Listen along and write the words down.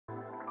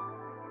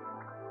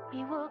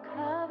He will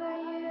cover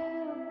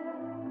you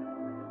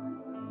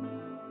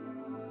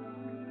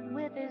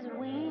with his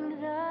wings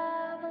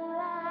of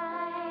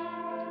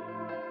light.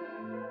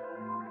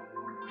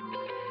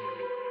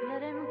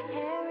 Let him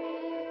carry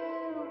you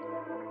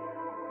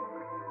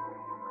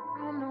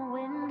on the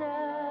wind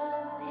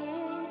of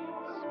his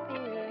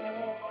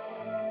spirit.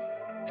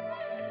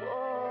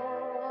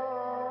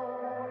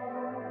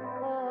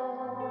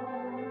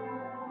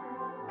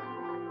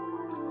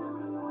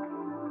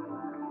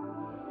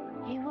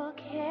 He will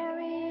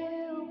carry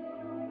you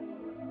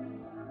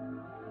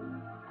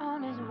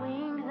on his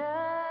wings of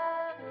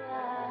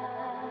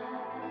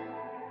light.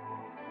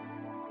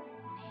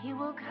 He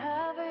will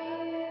cover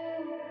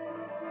you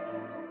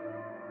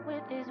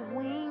with his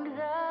wings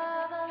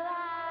of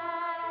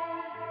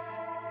light.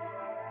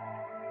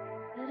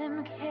 Let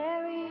him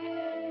carry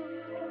you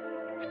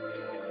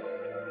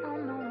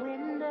on the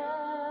wind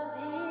of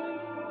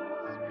his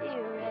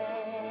spirit.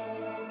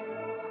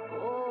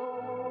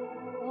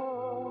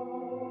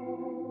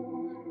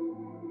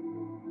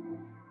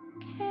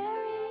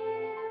 Carry you,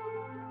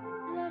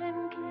 let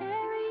him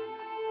carry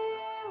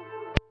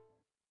you.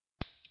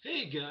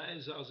 Hey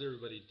guys, how's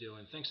everybody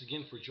doing? Thanks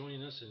again for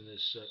joining us in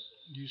this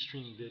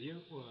Ustream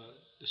video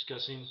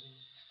discussing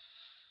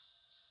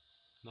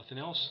nothing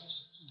else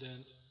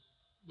than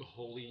the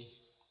Holy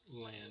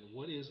Land.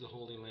 What is the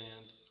Holy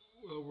Land?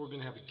 Well, we're going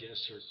to have a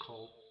guest here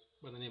called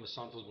by the name of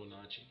Santos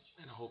Bonacci,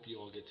 and I hope you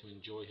all get to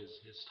enjoy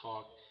his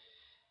talk.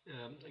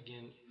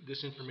 Again,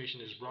 this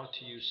information is brought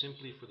to you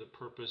simply for the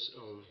purpose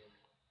of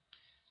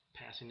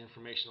passing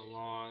information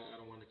along. I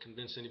don't want to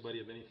convince anybody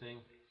of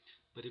anything,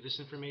 but if this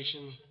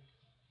information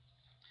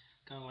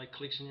kind of like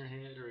clicks in your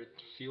head or it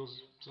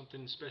feels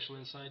something special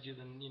inside you,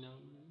 then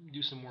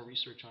do some more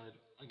research on it.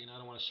 Again, I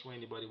don't want to sway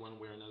anybody one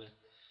way or another.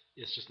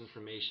 It's just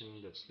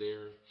information that's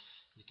there.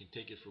 You can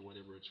take it for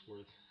whatever it's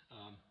worth.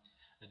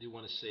 I do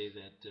want to say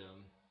that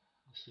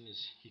as soon as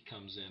he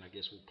comes in, I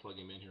guess we'll plug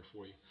him in here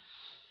for you.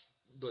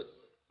 But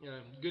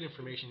good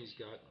information he's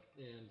got,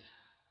 and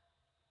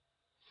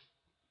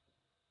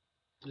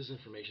this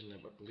information, I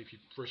believe he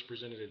first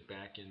presented it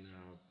back in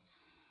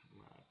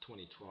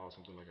 2012,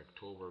 something like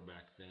October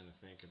back then, I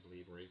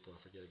believe, or April,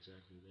 I forget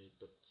exactly the date.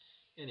 But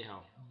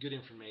anyhow, good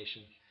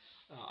information.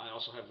 I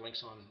also have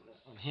links on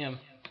him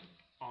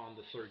on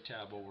the third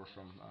tab over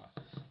from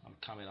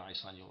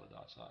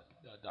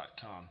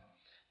CommentIsanyola.com.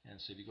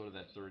 And so if you go to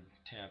that third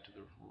tab to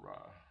the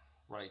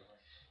right,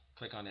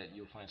 click on it,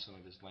 you'll find some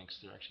of his links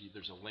there. Actually,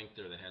 there's a link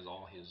there that has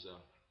all his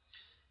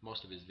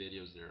most of his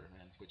videos there,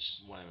 and which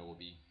one of them will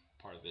be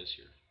part of this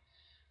here.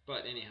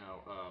 But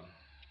anyhow,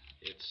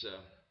 it's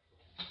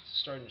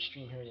starting to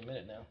stream here any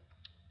minute now.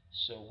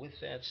 So with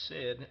that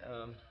said,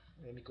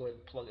 let me go ahead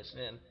and plug us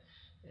in,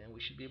 and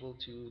we should be able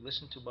to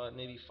listen to about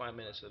maybe 5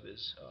 minutes of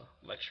his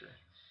lecture.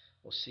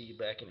 We'll see you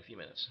back in a few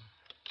minutes.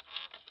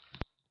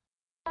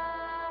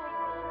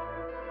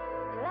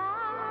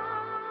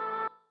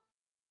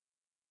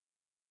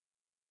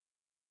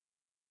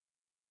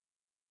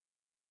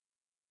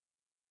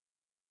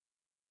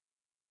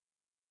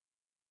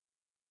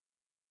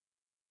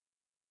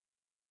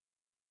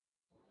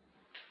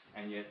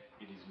 And yet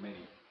it is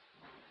many,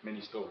 many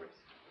stories.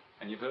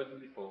 And you've heard them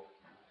before.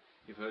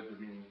 You've heard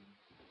them in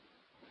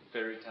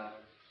fairy tales,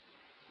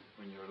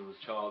 when you're a little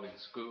child in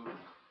school,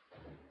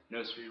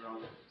 nursery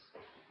rhymes.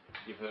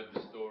 You've heard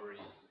the story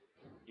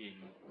in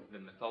the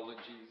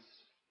mythologies,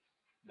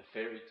 the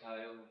fairy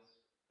tales,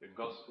 the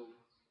gospels,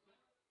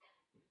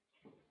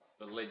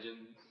 the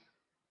legends,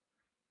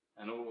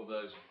 and all of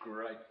those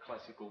great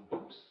classical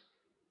books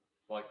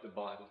like the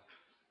Bible.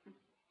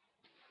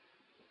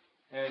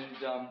 And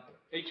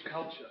each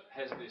culture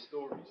has their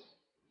stories,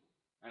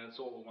 and it's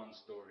all one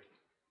story.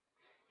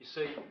 You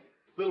see,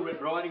 Little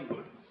Red Riding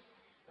Hood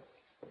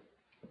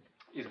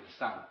is the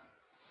sun.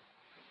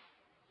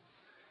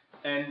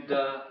 And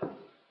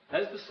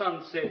as the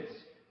sun sets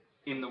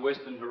in the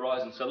western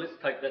horizon, so let's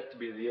take that to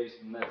be the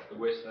east and that's the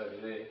west over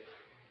there,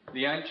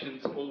 the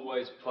ancients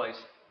always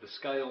placed the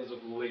scales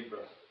of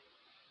Libra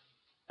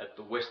at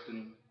the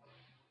western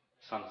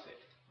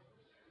sunset,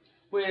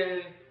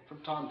 where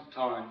from time to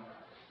time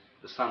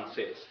the sun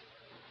sets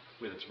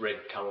with its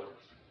red colours.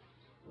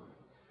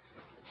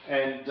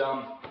 And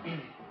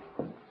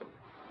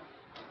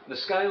the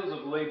scales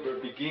of Libra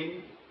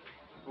begin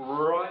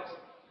right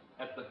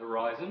at the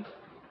horizon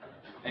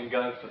and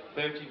go for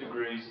 30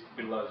 degrees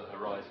below the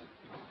horizon.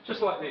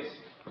 Just like this.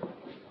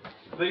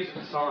 These are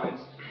the signs.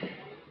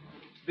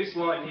 This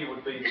line here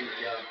would be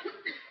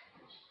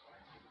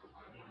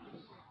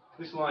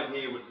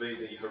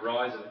the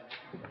horizon,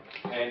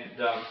 and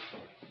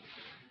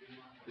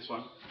this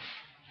one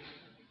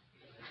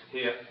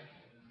here,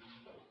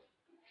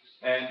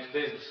 and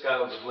there's the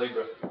scales of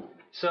Libra.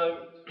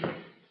 So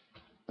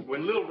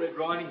when Little Red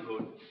Riding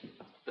Hood,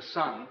 the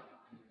sun,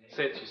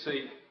 sets, you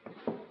see,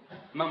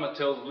 Mama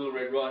tells Little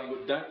Red Riding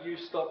Hood, don't you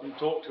stop and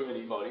talk to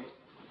anybody,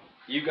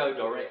 you go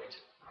direct,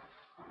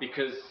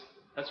 because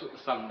that's what the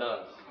sun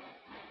does.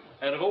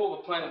 Out of all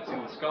the planets in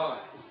the sky,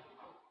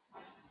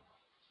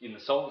 in the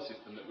solar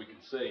system that we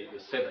can see,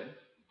 there's 7,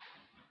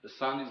 The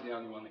sun is the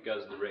only one that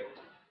goes direct.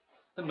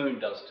 The moon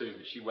does too,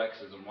 but she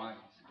waxes and wanes.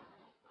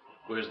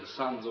 Whereas the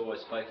sun's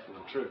always faithful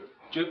and true.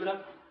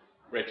 Jupiter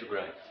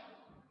retrogrades.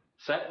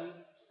 Saturn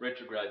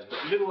retrogrades.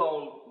 But little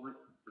old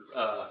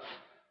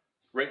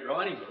Red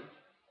Riding Hood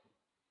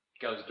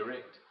goes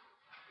direct.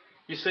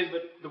 You see,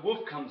 but the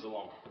wolf comes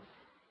along,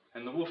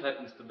 and the wolf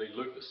happens to be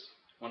Lupus,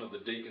 one of the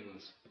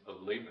deacons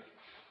of Libra,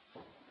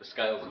 the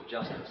scales of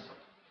justice,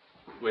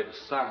 where the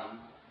sun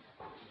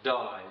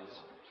dies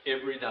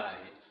every day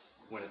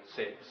when it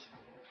sets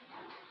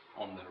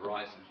on the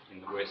horizon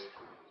in the west.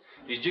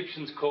 The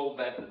Egyptians called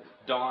that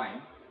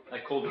dying, they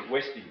called it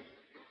westing.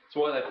 That's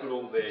why they put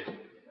all their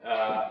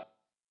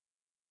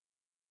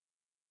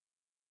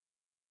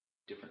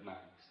different names,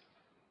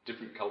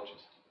 different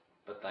cultures,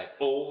 but they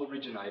all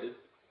originated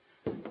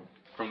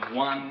from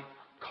one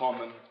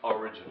common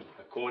origin,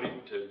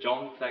 according to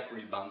John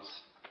Thackeray Bunce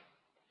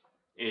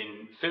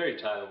in fairy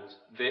tales,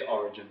 their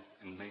origin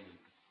and meaning.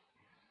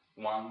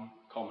 One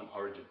common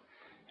origin.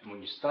 And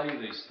when you study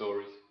these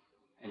stories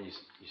and you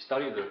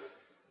study the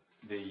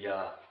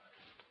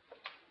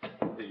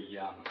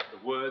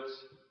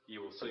words,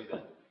 you will see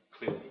that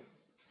clearly.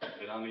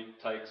 It only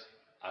takes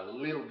a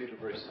little bit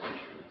of research.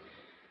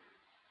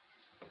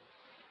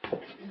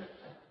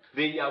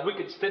 The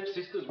wicked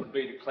stepsisters would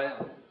be the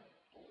cloud,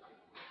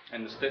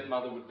 and the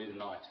stepmother would be the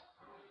night.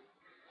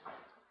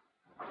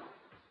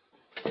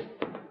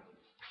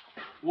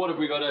 What have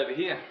we got over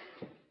here?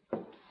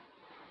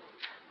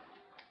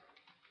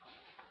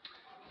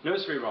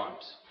 Nursery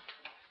rhymes.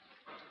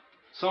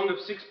 Song of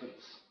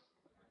Sixpence.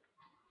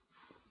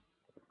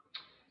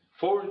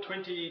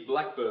 24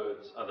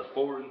 blackbirds are the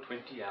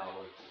 24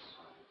 hours,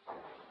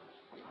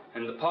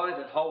 and the pie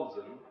that holds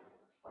them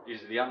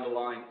is the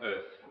underlying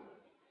earth,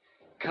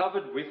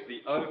 covered with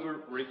the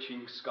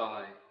overreaching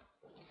sky.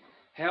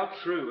 How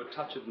true a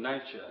touch of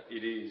nature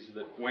it is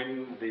that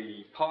when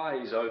the pie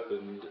is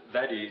opened,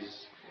 that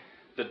is,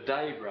 the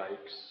day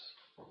breaks,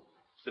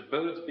 the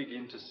birds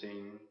begin to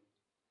sing,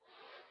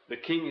 the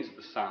king is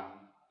the sun,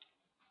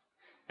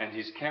 and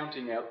his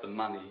counting out the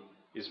money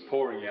is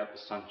pouring out the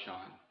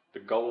sunshine, the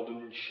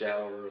golden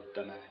shower of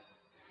Danae.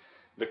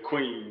 The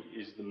queen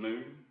is the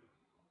moon,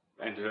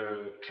 and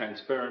her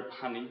transparent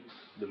honey,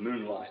 the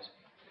moonlight.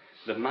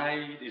 The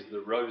maid is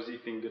the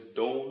rosy-fingered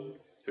dawn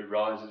who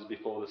rises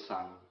before the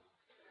sun,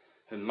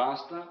 her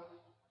master,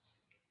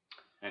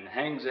 and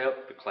hangs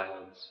out the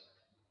clouds,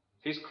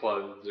 his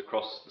clothes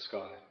across the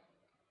sky.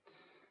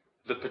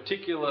 The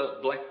particular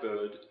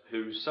blackbird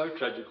who so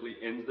tragically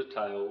ends the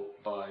tale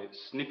by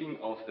snipping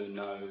off her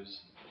nose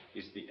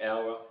is the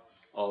hour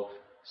of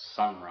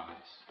sunrise.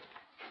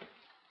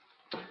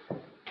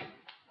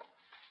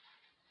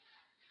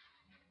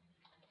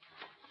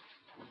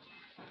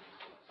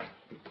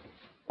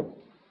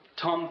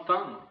 Tom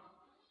Thumb,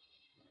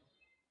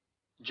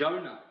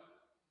 Jonah,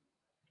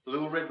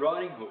 Little Red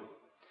Riding Hood.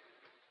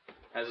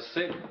 As I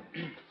said,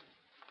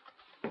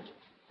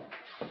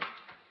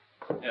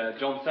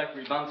 John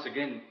Thackeray Bunce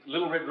again,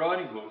 Little Red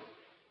Riding Hood,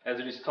 as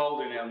it is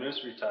told in our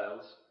nursery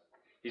tales,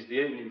 is the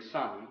evening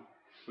sun,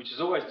 which is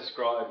always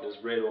described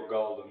as red or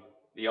golden.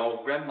 The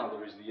old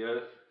grandmother is the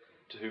earth,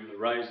 to whom the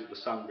rays of the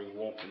sun bring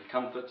warmth and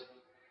comfort.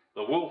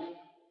 The wolf,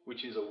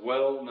 which is a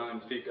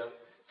well-known figure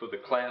for the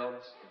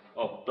clouds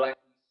of blackness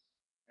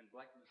and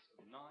blackness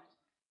of night,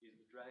 is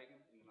the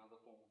dragon in another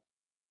form.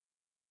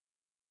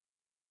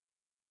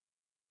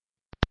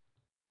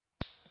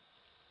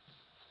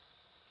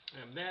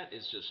 And that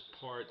is just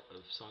part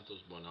of Santos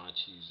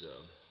Bonacci's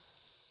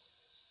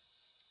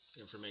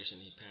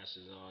information he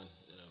passes on.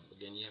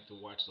 Again, you have to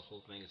watch the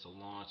whole thing. It's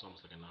almost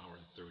like an hour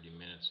and 30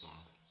 minutes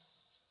long.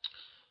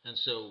 And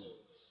so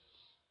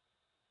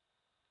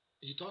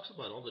he talks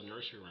about all the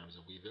nursery rhymes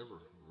that we've ever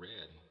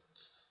read,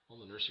 all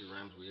the nursery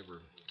rhymes we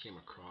ever came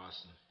across.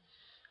 And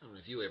I don't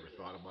know if you ever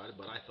thought about it,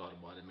 but I thought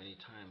about it many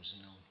times.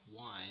 You know,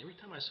 why? Every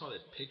time I saw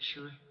that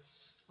picture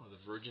of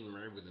the Virgin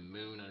Mary with the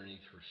moon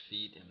underneath her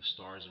feet and the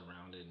stars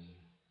around it, and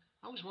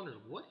I always wondered,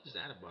 what is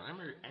that about? I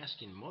remember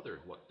asking Mother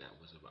what that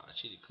was about.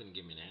 She couldn't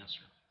give me an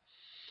answer.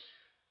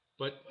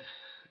 But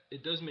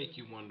it does make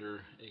you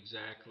wonder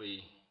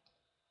exactly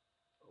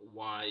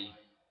why.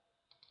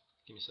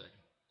 Give me a second.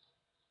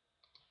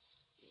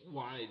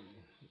 Why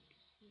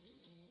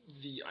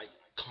the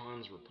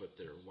icons were put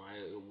there? Why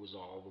it was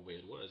all the way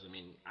it was? I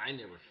mean, I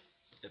never,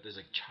 as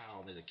a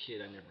child, as a kid,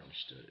 I never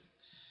understood it.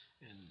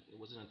 And it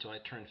wasn't until I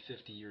turned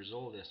 50 years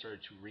old that I started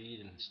to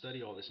read and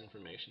study all this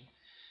information,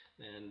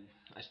 and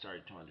I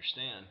started to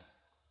understand.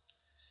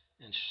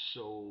 And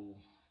so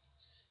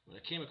when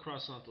I came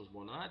across Santos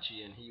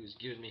Bonacci and he was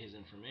giving me his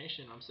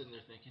information, I'm sitting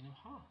there thinking,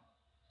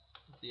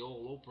 the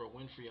old Oprah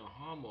Winfrey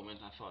aha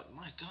moment. I thought,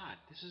 my God,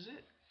 this is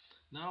it.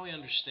 Now we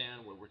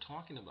understand what we're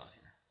talking about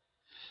here.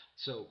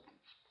 So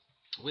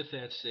with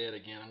that said,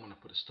 again, I'm going to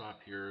put a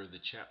stop here.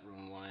 The chat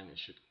room line, it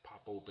should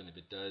pop open. If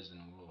it does,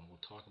 then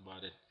we'll talk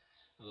about it.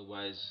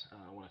 Otherwise,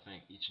 I want to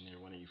thank each and every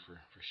one of you for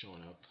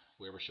showing up,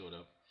 whoever showed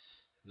up.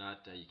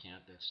 Not you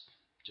can't, that's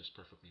just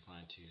perfectly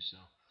fine too. So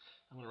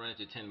I'm going to run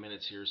into 10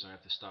 minutes here, so I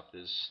have to stop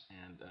this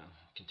and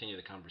continue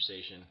the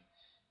conversation.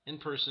 in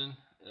person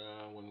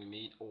when we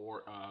meet,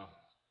 or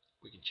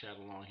we can chat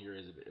along here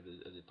as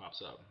it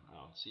pops up.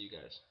 I'll see you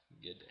guys.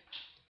 Good day.